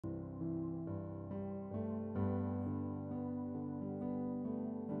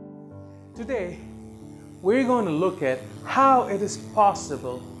Today, we're going to look at how it is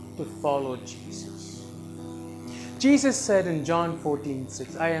possible to follow Jesus. Jesus said in John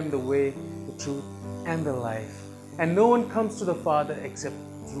 14:6, I am the way, the truth, and the life, and no one comes to the Father except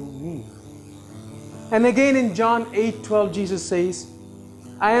through me. And again in John 8:12, Jesus says,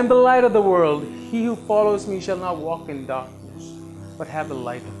 I am the light of the world. He who follows me shall not walk in darkness, but have the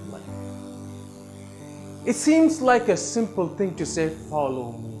light of life. It seems like a simple thing to say,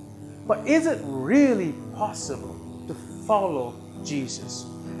 follow me. But is it really possible to follow Jesus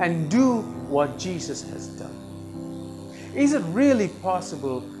and do what Jesus has done? Is it really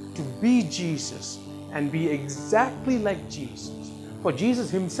possible to be Jesus and be exactly like Jesus? For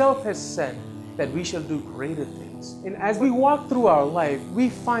Jesus himself has said that we shall do greater things. And as we walk through our life, we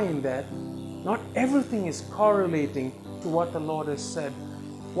find that not everything is correlating to what the Lord has said.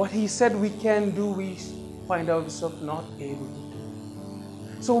 What he said we can do, we find ourselves not able to do.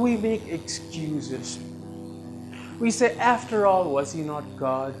 So we make excuses. We say, after all, was he not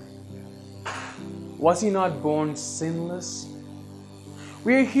God? Was he not born sinless?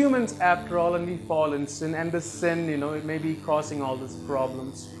 We are humans after all, and we fall in sin, and the sin, it may be causing all these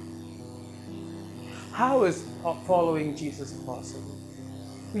problems. How is following Jesus possible?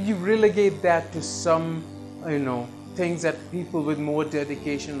 You relegate that to some, things that people with more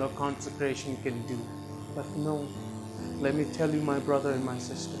dedication or consecration can do. But no, let me tell you, my brother and my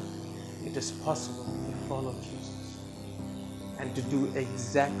sister, it is possible to follow Jesus and to do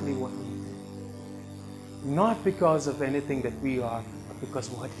exactly what he did. Not because of anything that we are, but because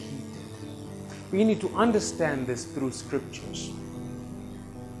of what he did. We need to understand this through scriptures.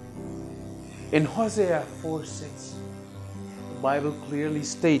 In Hosea 4:6, the Bible clearly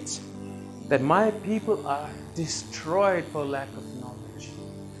states that my people are destroyed for lack of knowledge.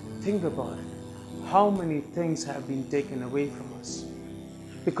 Think about it. How many things have been taken away from us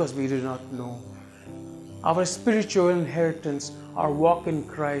because we do not know? Our spiritual inheritance, our walk in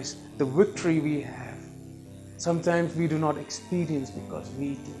Christ, the victory we have, sometimes we do not experience because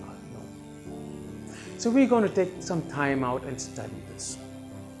we do not know. So we're going to take some time out and study this.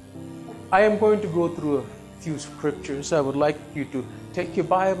 I am going to go through a few scriptures. I would like you to take your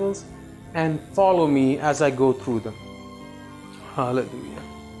Bibles and follow me as I go through them. Hallelujah.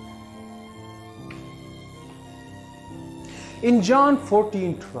 In John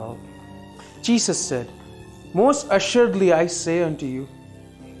 14:12, Jesus said, most assuredly I say unto you,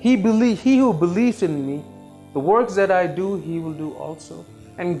 he who believes in me, the works that I do, he will do also,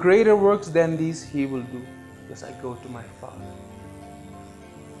 and greater works than these he will do, because I go to my Father.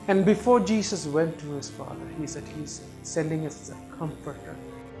 And before Jesus went to his Father, he said he's sending us the Comforter,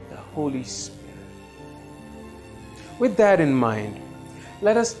 the Holy Spirit. With that in mind,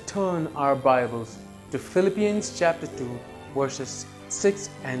 let us turn our Bibles to Philippians chapter 2, verses 6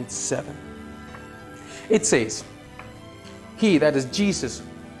 and 7. It says, he, that is Jesus,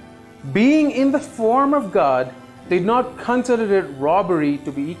 being in the form of God, did not consider it robbery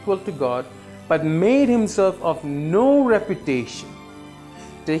to be equal to God, but made himself of no reputation,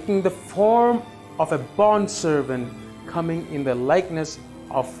 taking the form of a bondservant, coming in the likeness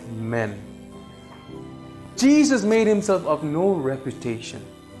of men. Jesus made himself of no reputation.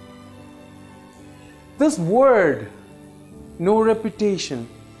 This word, no reputation,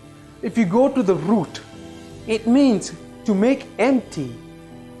 if you go to the root, it means to make empty,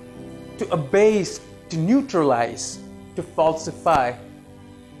 to abase, to neutralize, to falsify,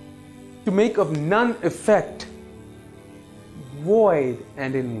 to make of none effect, void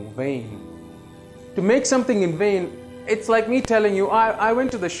and in vain. To make something in vain, it's like me telling you, I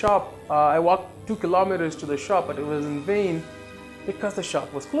went to the shop, I walked 2 kilometers to the shop, but it was in vain because the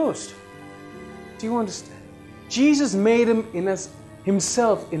shop was closed. Do you understand? Jesus made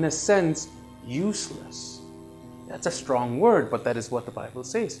himself, in a sense, useless. That's a strong word, but that is what the Bible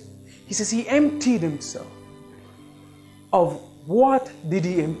says. He says he emptied himself. Of what did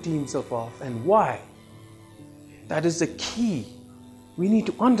he empty himself of and why? That is the key. We need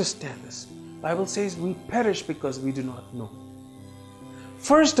to understand this. The Bible says we perish because we do not know.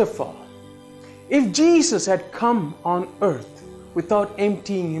 First of all, if Jesus had come on earth without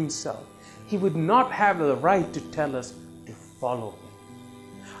emptying himself, he would not have the right to tell us to follow him.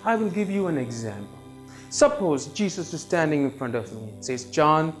 I will give you an example. Suppose Jesus is standing in front of me and says,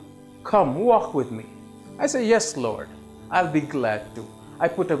 John, come walk with me. I say, yes, Lord, I'll be glad to. I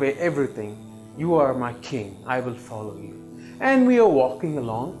put away everything. You are my king. I will follow you. And we are walking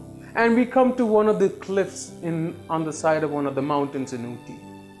along, and we come to one of the cliffs on the side of one of the mountains in Ooty.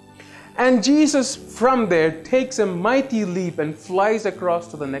 And Jesus from there takes a mighty leap and flies across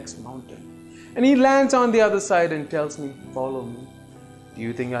to the next mountain. And he lands on the other side and tells me, follow me. Do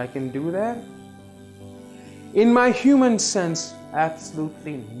you think I can do that? In my human sense,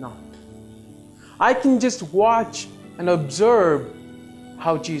 absolutely not. I can just watch and observe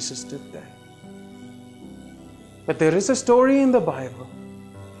how Jesus did that. But there is a story in the Bible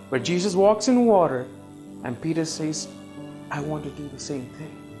where Jesus walks in water and Peter says, I want to do the same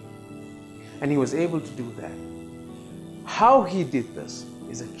thing. And he was able to do that. How he did this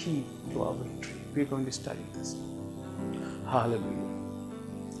is a key to our victory. We're going to study this. Hallelujah.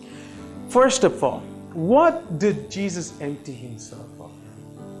 First of all, what did Jesus empty himself of?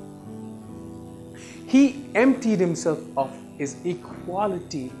 He emptied himself of his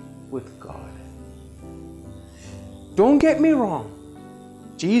equality with God. Don't get me wrong.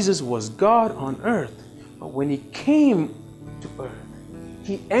 Jesus was God on earth, but when he came to earth,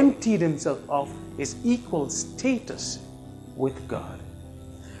 he emptied himself of his equal status with God.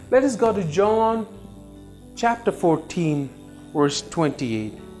 Let us go to John chapter 14, verse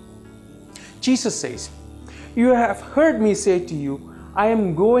 28. Jesus says, you have heard me say to you, I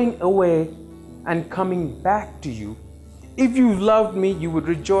am going away and coming back to you. If you loved me, you would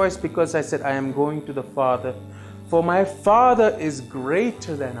rejoice because I said, I am going to the Father. For my Father is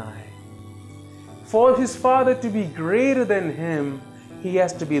greater than I. For his Father to be greater than him, he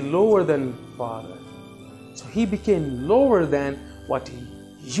has to be lower than Father. So he became lower than what he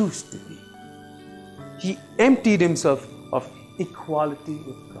used to be. He emptied himself of equality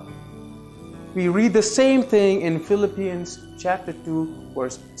with God. We read the same thing in Philippians chapter 2,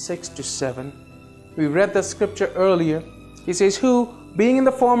 verse 6 to 7. We read the scripture earlier. He says, who, being in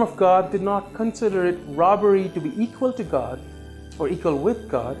the form of God, did not consider it robbery to be equal to God or equal with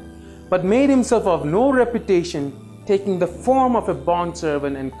God, but made himself of no reputation, taking the form of a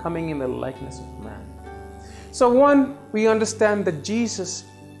bondservant and coming in the likeness of man. So one, we understand that Jesus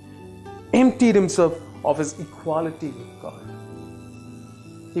emptied himself of his equality with God.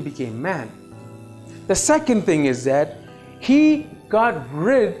 He became man. The second thing is that he got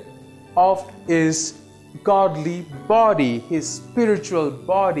rid of his godly body, his spiritual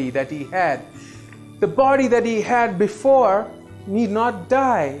body that he had. The body that he had before need not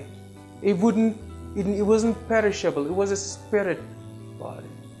die. It wasn't perishable. It was a spirit body.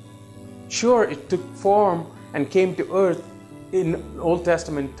 Sure, it took form and came to earth in Old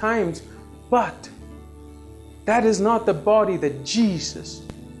Testament times, but that is not the body that Jesus,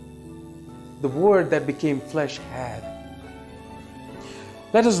 the Word that became flesh, had.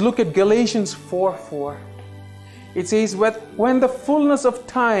 Let us look at Galatians 4:4. It says, when the fullness of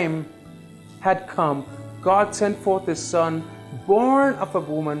time had come, God sent forth his Son, born of a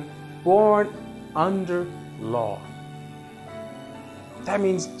woman, born under law. That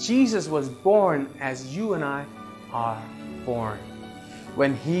means Jesus was born as you and I are born.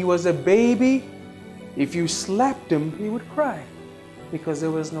 When he was a baby, if you slapped him, he would cry, because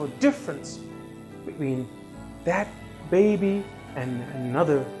there was no difference between that baby and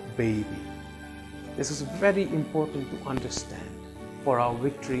another baby. This is very important to understand for our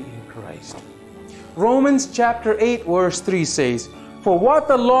victory in Christ. Romans chapter 8 verse 3 says, for what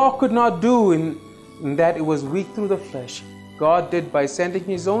the law could not do in that it was weak through the flesh, God did by sending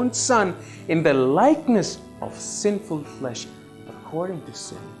his own Son in the likeness of sinful flesh according to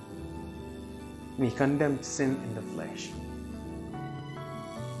sin. And he condemned sin in the flesh.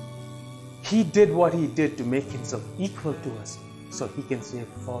 He did what he did to make himself equal to us so he can say,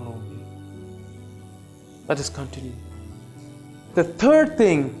 follow me. Let us continue. The third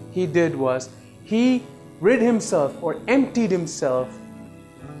thing he did was he rid himself or emptied himself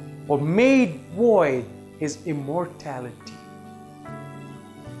or made void his immortality.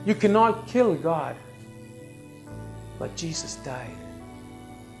 You cannot kill God, but Jesus died.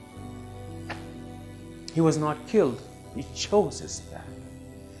 He was not killed. He chose his path.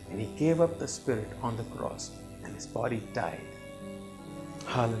 And he gave up the spirit on the cross and his body died.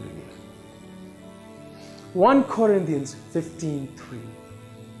 Hallelujah. 1 Corinthians 15:3.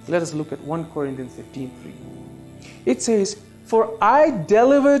 Let us look at 1 Corinthians 15:3. It says, for I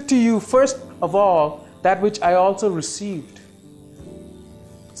delivered to you first of all that which I also received.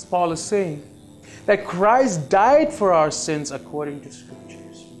 As Paul is saying, that Christ died for our sins according to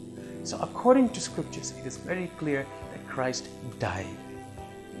Scriptures. So according to Scriptures, it is very clear that Christ died.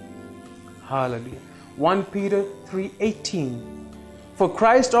 Hallelujah. 1 Peter 3:18. For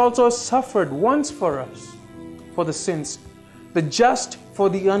Christ also suffered once for us, for the sins, the just for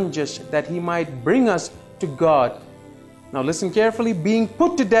the unjust, that he might bring us to God. Now listen carefully, being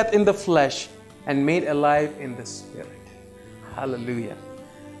put to death in the flesh and made alive in the spirit. Hallelujah.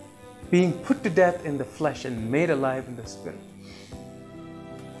 Being put to death in the flesh and made alive in the spirit.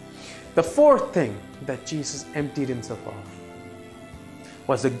 The fourth thing that Jesus emptied himself of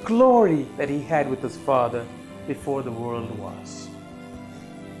was the glory that he had with his Father before the world was.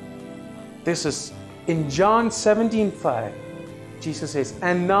 This is in John 17:5. Jesus says,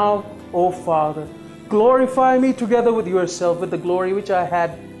 "And now, O Father, glorify me together with yourself with the glory which I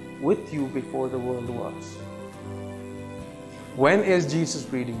had with you before the world was." When is Jesus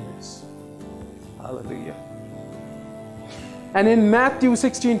reading this? Hallelujah. And in Matthew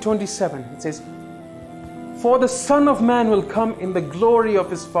 16:27, it says, "For the Son of Man will come in the glory of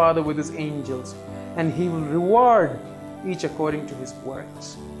his Father with his angels, and he will reward each according to his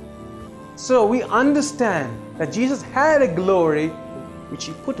works." So we understand that Jesus had a glory which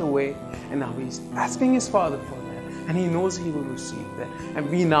he put away, and now he's asking his Father for that, and he knows he will receive that, and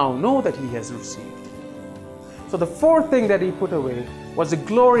we now know that he has received. So the fourth thing that he put away was the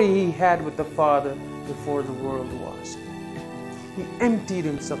glory he had with the Father before the world was. He emptied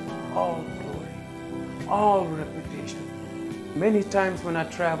himself of all glory, all reputation. Many times when I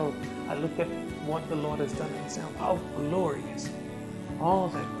travel, I look at what the Lord has done and say, how glorious. All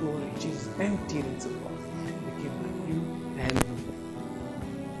that glory, Jesus emptied himself of. He became like you and me.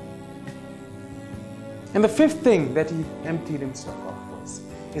 And the fifth thing that he emptied himself of was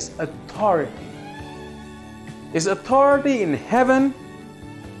his authority. His authority in heaven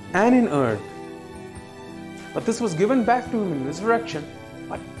and in earth. But this was given back to him in resurrection.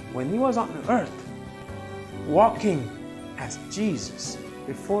 But when he was on earth, walking as Jesus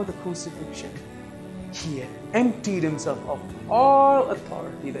before the crucifixion, he had emptied himself of all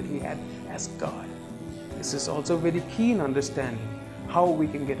authority that he had as God. This is also very keen understanding how we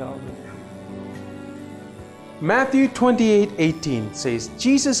can get out of it. Matthew 28:18 says,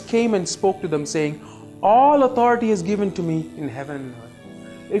 "Jesus came and spoke to them, saying, 'All authority is given to me in heaven and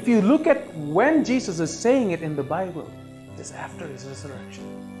earth.'" If you look at when Jesus is saying it in the Bible, it is after his resurrection.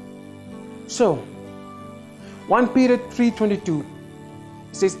 So, 1 Peter 3:22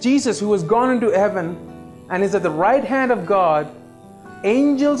 says, "Jesus, who has gone into heaven and is at the right hand of God,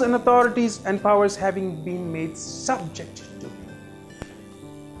 angels and authorities and powers having been made subject to him."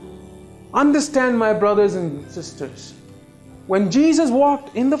 Understand, my brothers and sisters, when Jesus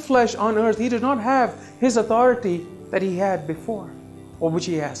walked in the flesh on earth, he did not have his authority that he had before, or which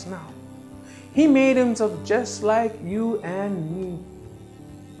he has now. He made himself just like you and me.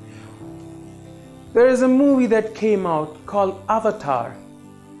 There is a movie that came out called Avatar.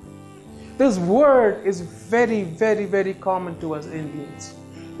 This word is very, very, very common to us Indians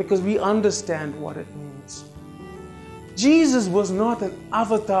because we understand what it means. Jesus was not an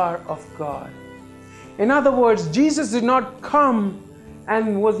avatar of God. In other words, Jesus did not come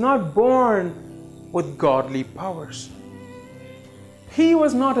and was not born with godly powers. He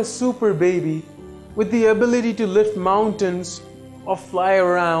was not a super baby with the ability to lift mountains or fly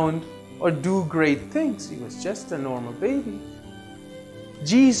around or do great things. He was just a normal baby.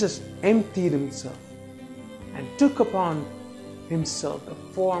 Jesus emptied himself and took upon himself the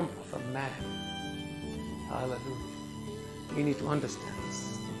form of a man. Hallelujah. We need to understand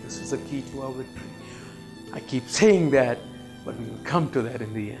this. This is the key to our victory. I keep saying that, but we will come to that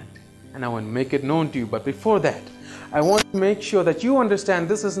in the end. And I want to make it known to you. But before that, I want to make sure that you understand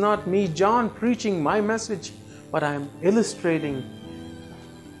this is not me, John, preaching my message, but I am illustrating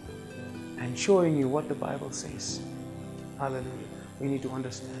and showing you what the Bible says. Hallelujah. We need to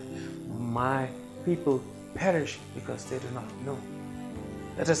understand. My people perish because they do not know.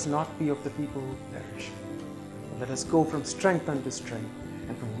 Let us not be of the people who perish. Let us go from strength unto strength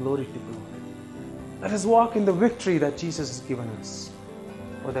and from glory to glory. Let us walk in the victory that Jesus has given us,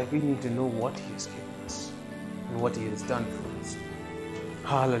 for that we need to know what he has given us and what he has done for us.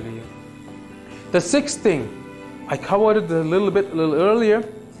 Hallelujah. The sixth thing, I covered it a little earlier.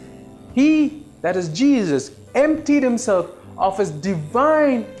 He, that is Jesus, emptied himself of his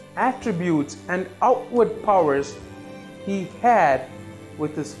divine attributes and outward powers he had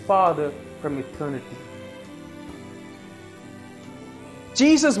with his Father from eternity.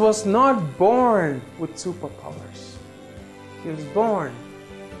 Jesus was not born with superpowers. He was born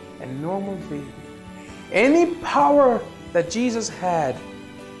a normal baby. Any power that Jesus had,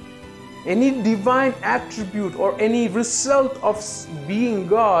 any divine attribute or any result of being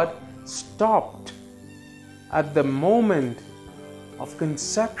God stopped at the moment of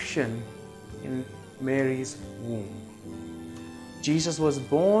conception in Mary's womb. Jesus was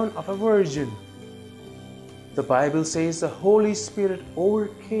born of a virgin. The Bible says the Holy Spirit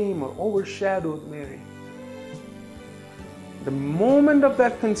overcame or overshadowed Mary. The moment of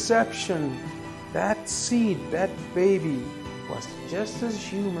that conception, that seed, that baby was just as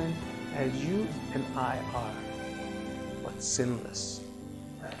human as you and I are, but sinless.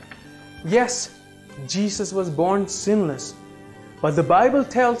 Yes, Jesus was born sinless, But the Bible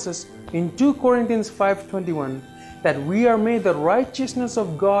tells us in 2 Corinthians 5:21 that we are made the righteousness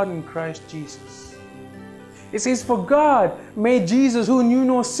of God in Christ Jesus. It says, for God made Jesus, who knew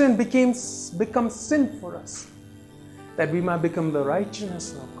no sin, become sin for us, that we might become the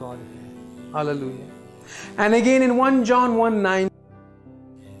righteousness of God. Hallelujah. And again in 1 John 1:9,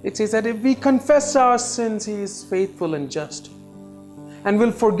 it says that if we confess our sins, He is faithful and just, and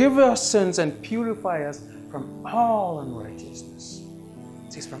will forgive our sins and purify us from all unrighteousness.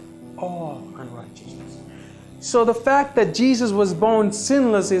 It says from all unrighteousness. So the fact that Jesus was born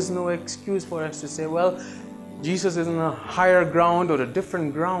sinless is no excuse for us to say, well, Jesus is on a higher ground or a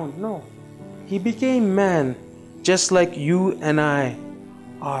different ground. No. He became man just like you and I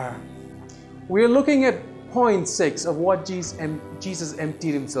are. We are looking at point 6 of what Jesus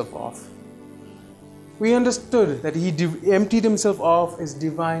emptied Himself of. We understood that He emptied Himself of His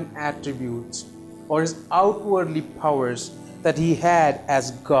divine attributes or His outwardly powers that He had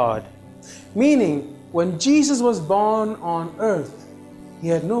as God. Meaning, when Jesus was born on earth, He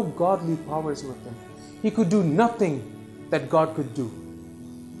had no godly powers with Him. He could do nothing that God could do.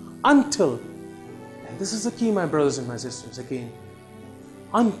 Until, and this is the key, my brothers and my sisters, again,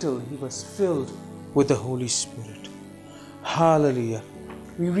 until He was filled with the Holy Spirit. Hallelujah.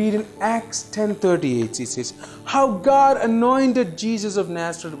 We read in Acts 10:38, it says, how God anointed Jesus of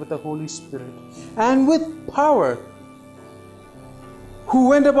Nazareth with the Holy Spirit and with power, who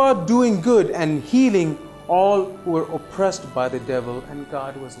went about doing good and healing all who were oppressed by the devil, and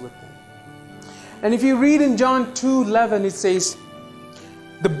God was with Him. And if you read in John 2:11, it says,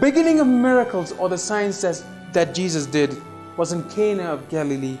 the beginning of miracles or the signs that Jesus did was in Cana of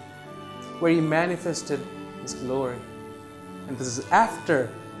Galilee, where He manifested His glory. And this is after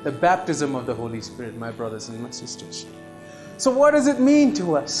the baptism of the Holy Spirit, my brothers and my sisters. So what does it mean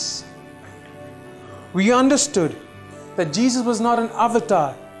to us? We understood that Jesus was not an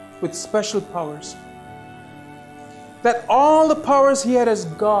avatar with special powers. That all the powers He had as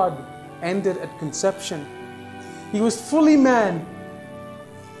God ended at conception. He was fully man.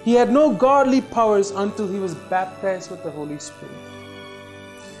 He had no godly powers until He was baptized with the Holy Spirit.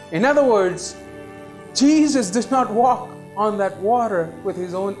 In other words, Jesus did not walk on that water with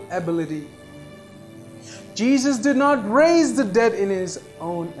His own ability. Jesus did not raise the dead in His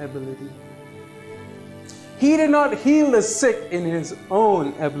own ability. He did not heal the sick in His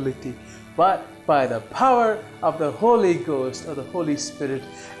own ability, but by the power of the Holy Ghost or the Holy Spirit.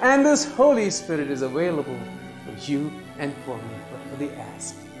 And this Holy Spirit is available for you and for me, but for the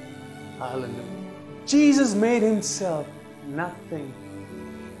ask. Hallelujah. Jesus made Himself nothing.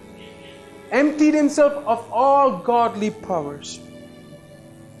 Emptied Himself of all godly powers.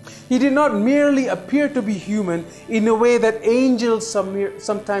 He did not merely appear to be human in a way that angels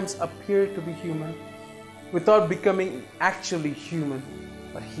sometimes appear to be human, without becoming actually human,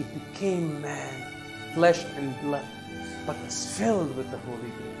 but He became man, flesh and blood, but was filled with the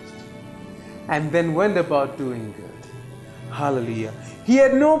Holy Ghost, and then went about doing good. Hallelujah. He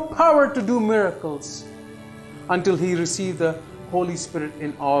had no power to do miracles until He received the Holy Spirit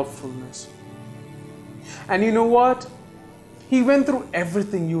in all fullness. And you know what? He went through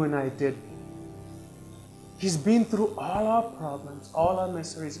everything you and I did. He's been through all our problems, all our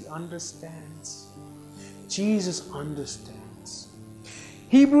miseries. He understands. Jesus understands.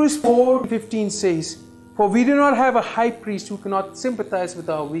 Hebrews 4:15 says, for we do not have a high priest who cannot sympathize with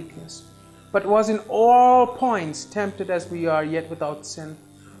our weakness, but was in all points tempted as we are, yet without sin.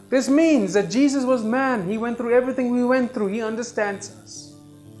 This means that Jesus was man. He went through everything we went through. He understands us.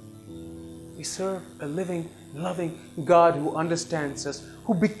 We serve a living, loving God who understands us,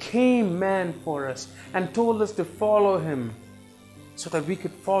 who became man for us and told us to follow Him so that we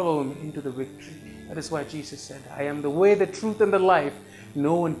could follow Him into the victory. That is why Jesus said, I am the way, the truth, and the life.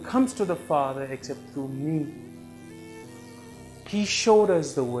 No one comes to the Father except through me. He showed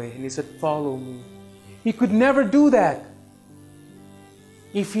us the way and He said, follow me. He could never do that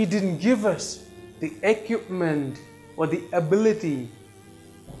if He didn't give us the equipment or the ability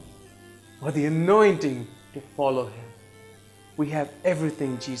or the anointing to follow Him. We have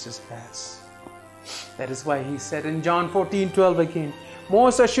everything Jesus has. That is why He said in John 14:12 again,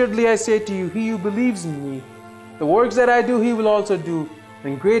 most assuredly I say to you, he who believes in me, the works that I do he will also do,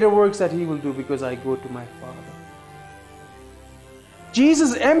 and greater works that He will do, because I go to my Father.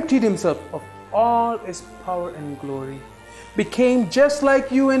 Jesus emptied Himself of all His power and glory, became just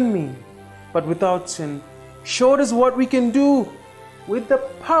like you and me, but without sin, showed us what we can do with the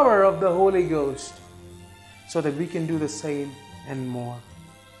power of the Holy Ghost, so that we can do the same and more.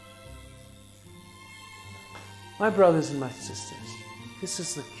 My brothers and my sisters, this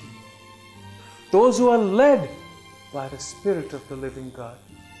is the key. Those who are led by the Spirit of the living God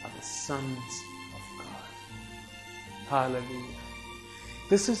are the sons of God. Hallelujah.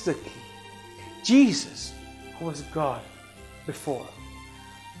 This is the key. Jesus, who was God before,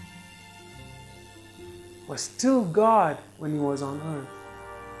 was still God when he was on earth.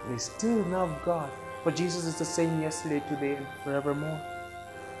 And he's still now God. But Jesus is the same yesterday, today, and forevermore.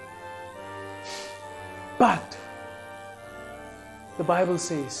 But the Bible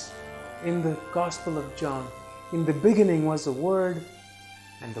says in the Gospel of John, in the beginning was the Word,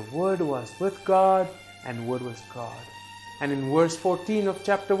 and the Word was with God, and the Word was God. And in verse 14 of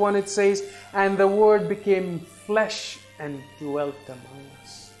chapter 1 it says, and the Word became flesh and dwelt among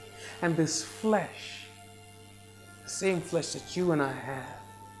us. And this flesh, the same flesh that you and I have,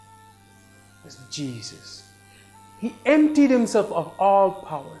 is Jesus. He emptied himself of all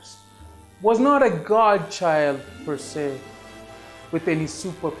powers. Was not a God child per se, with any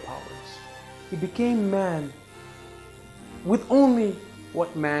superpowers. He became man with only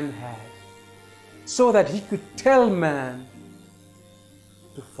what man had, so that he could tell man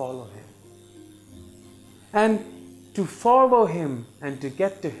to follow him. And to follow him and to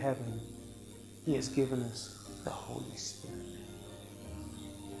get to heaven, he has given us the Holy Spirit.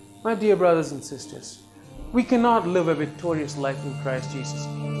 My dear brothers and sisters, we cannot live a victorious life in Christ Jesus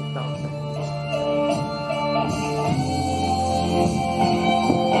without the Holy Spirit.